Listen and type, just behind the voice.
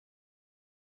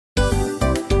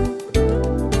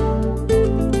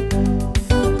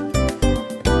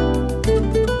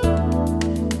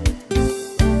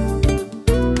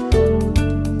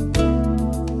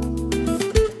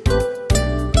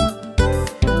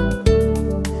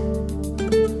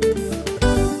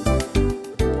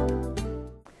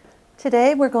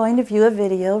Today we're going to view a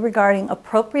video regarding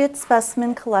appropriate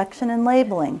specimen collection and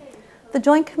labeling. The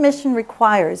Joint Commission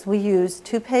requires we use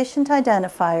 2 patient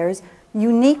identifiers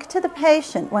unique to the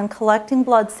patient when collecting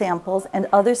blood samples and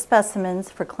other specimens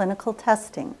for clinical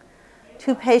testing.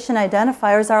 2 patient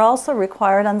identifiers are also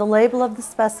required on the label of the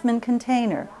specimen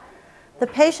container. The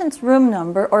patient's room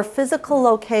number or physical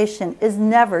location is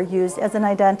never used as an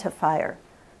identifier.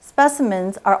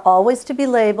 Specimens are always to be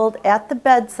labeled at the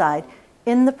bedside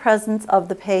in the presence of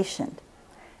the patient.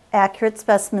 Accurate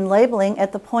specimen labeling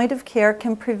at the point of care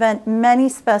can prevent many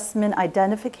specimen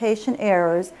identification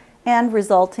errors and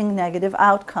resulting negative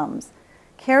outcomes.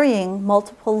 Carrying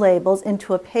multiple labels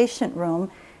into a patient room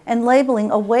and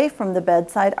labeling away from the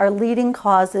bedside are leading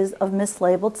causes of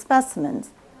mislabeled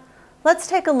specimens. Let's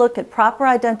take a look at proper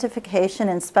identification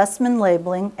and specimen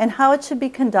labeling and how it should be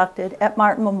conducted at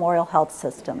Martin Memorial Health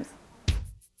Systems.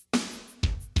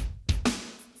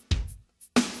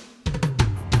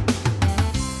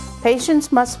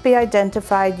 Patients must be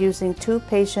identified using 2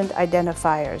 patient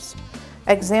identifiers.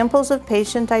 Examples of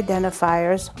patient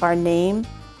identifiers are name,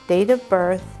 date of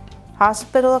birth,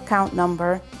 hospital account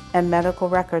number, and medical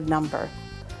record number.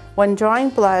 When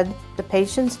drawing blood, the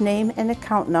patient's name and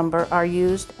account number are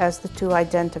used as the 2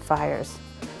 identifiers.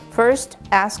 First,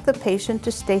 ask the patient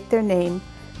to state their name,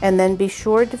 and then be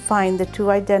sure to find the 2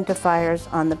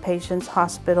 identifiers on the patient's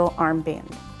hospital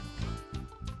armband.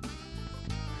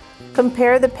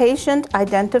 Compare the patient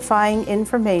identifying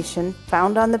information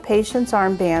found on the patient's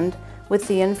armband with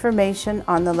the information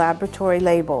on the laboratory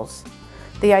labels.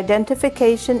 The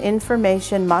identification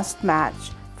information must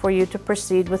match for you to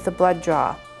proceed with the blood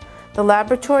draw. The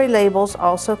laboratory labels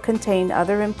also contain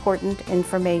other important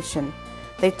information.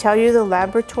 They tell you the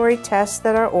laboratory tests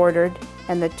that are ordered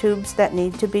and the tubes that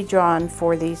need to be drawn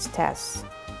for these tests.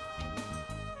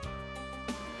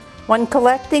 When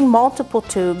collecting multiple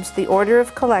tubes, the order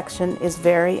of collection is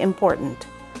very important.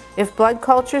 If blood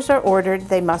cultures are ordered,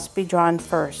 they must be drawn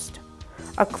first.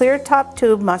 A clear top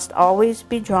tube must always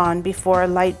be drawn before a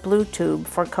light blue tube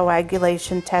for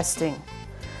coagulation testing.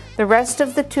 The rest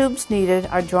of the tubes needed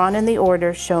are drawn in the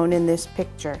order shown in this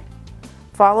picture.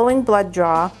 Following blood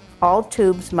draw, all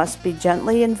tubes must be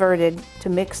gently inverted to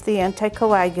mix the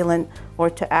anticoagulant or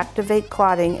to activate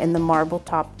clotting in the marble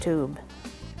top tube.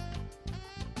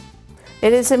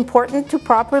 It is important to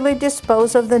properly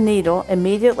dispose of the needle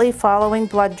immediately following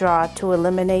blood draw to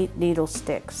eliminate needle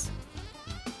sticks.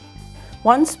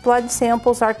 Once blood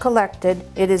samples are collected,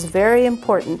 it is very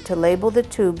important to label the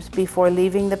tubes before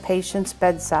leaving the patient's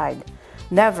bedside.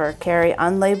 Never carry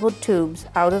unlabeled tubes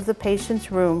out of the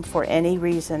patient's room for any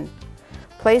reason.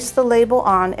 Place the label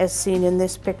on as seen in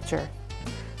this picture.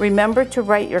 Remember to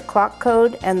write your clock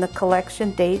code and the collection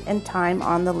date and time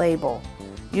on the label.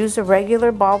 Use a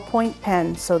regular ballpoint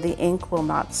pen so the ink will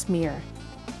not smear.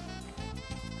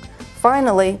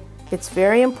 Finally, it's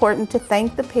very important to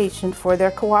thank the patient for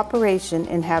their cooperation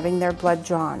in having their blood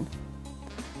drawn.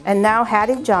 And now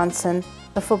Hattie Johnson,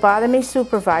 the phlebotomy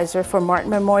supervisor for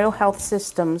Martin Memorial Health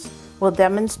Systems, will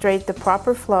demonstrate the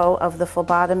proper flow of the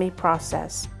phlebotomy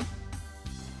process.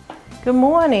 Good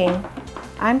morning.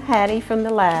 I'm Hattie from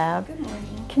the lab. Good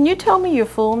morning. Can you tell me your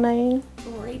full name?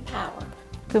 Lori Power.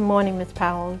 Good morning, Ms.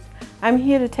 Powers. I'm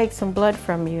here to take some blood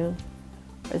from you.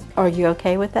 Are you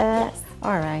okay with that? Yes.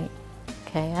 All right.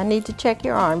 Okay, I need to check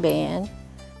your armband.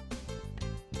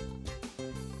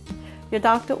 Your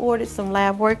doctor ordered some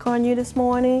lab work on you this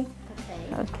morning.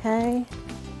 Okay.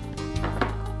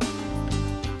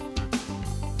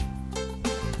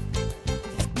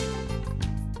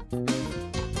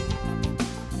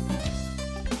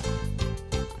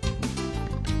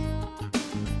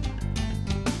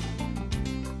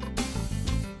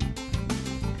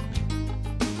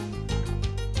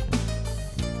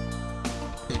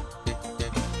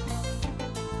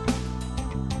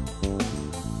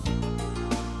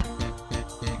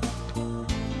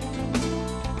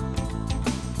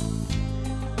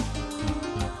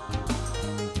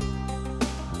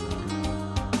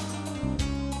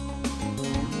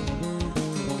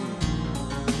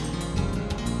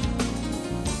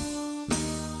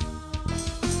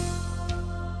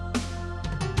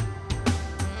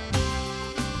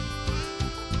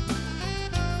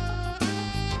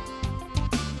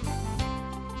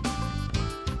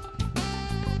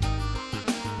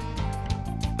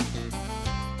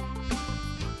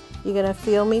 You're gonna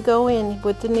feel me go in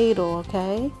with the needle,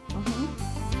 okay?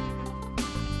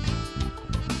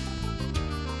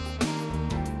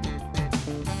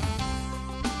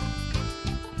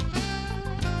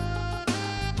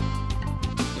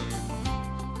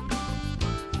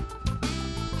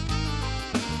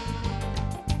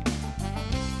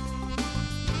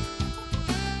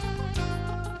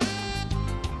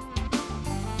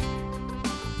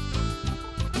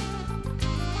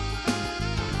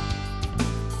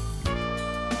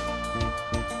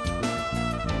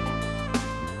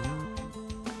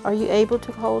 Are you able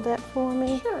to hold that for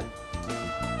me? Sure.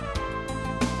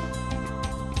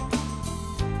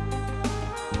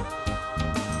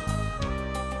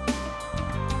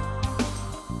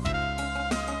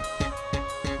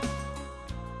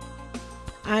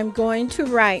 I'm going to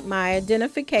write my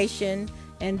identification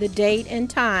and the date and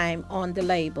time on the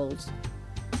labels.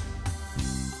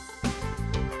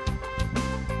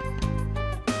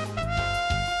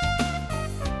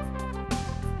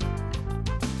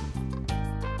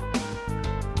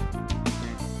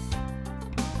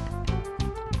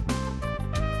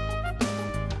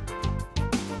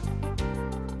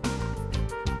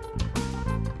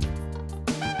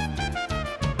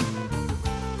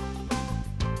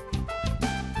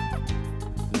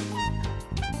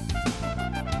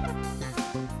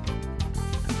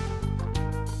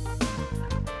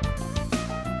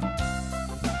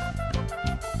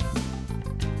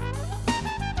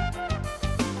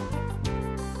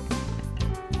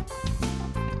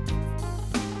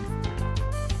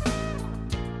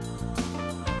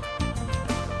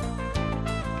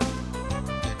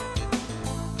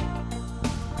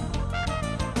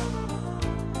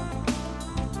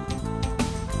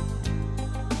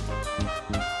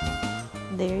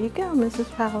 There you go,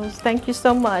 Mrs. Powers. Thank you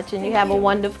so much, and you have a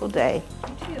wonderful day.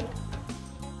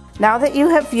 Now that you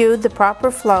have viewed the proper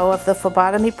flow of the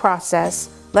phlebotomy process,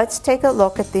 let's take a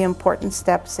look at the important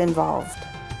steps involved.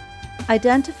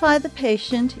 Identify the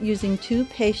patient using 2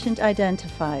 patient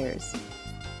identifiers.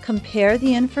 Compare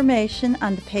the information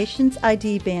on the patient's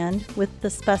ID band with the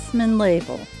specimen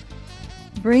label.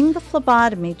 Bring the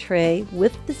phlebotomy tray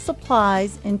with the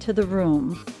supplies into the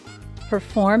room.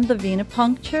 Perform the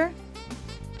venipuncture.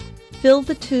 Fill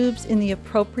the tubes in the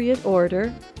appropriate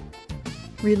order.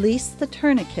 Release the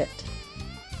tourniquet.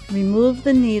 Remove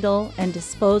the needle and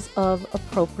dispose of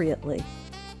appropriately.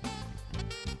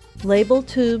 Label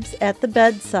tubes at the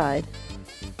bedside.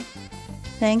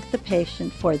 Thank the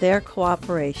patient for their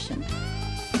cooperation.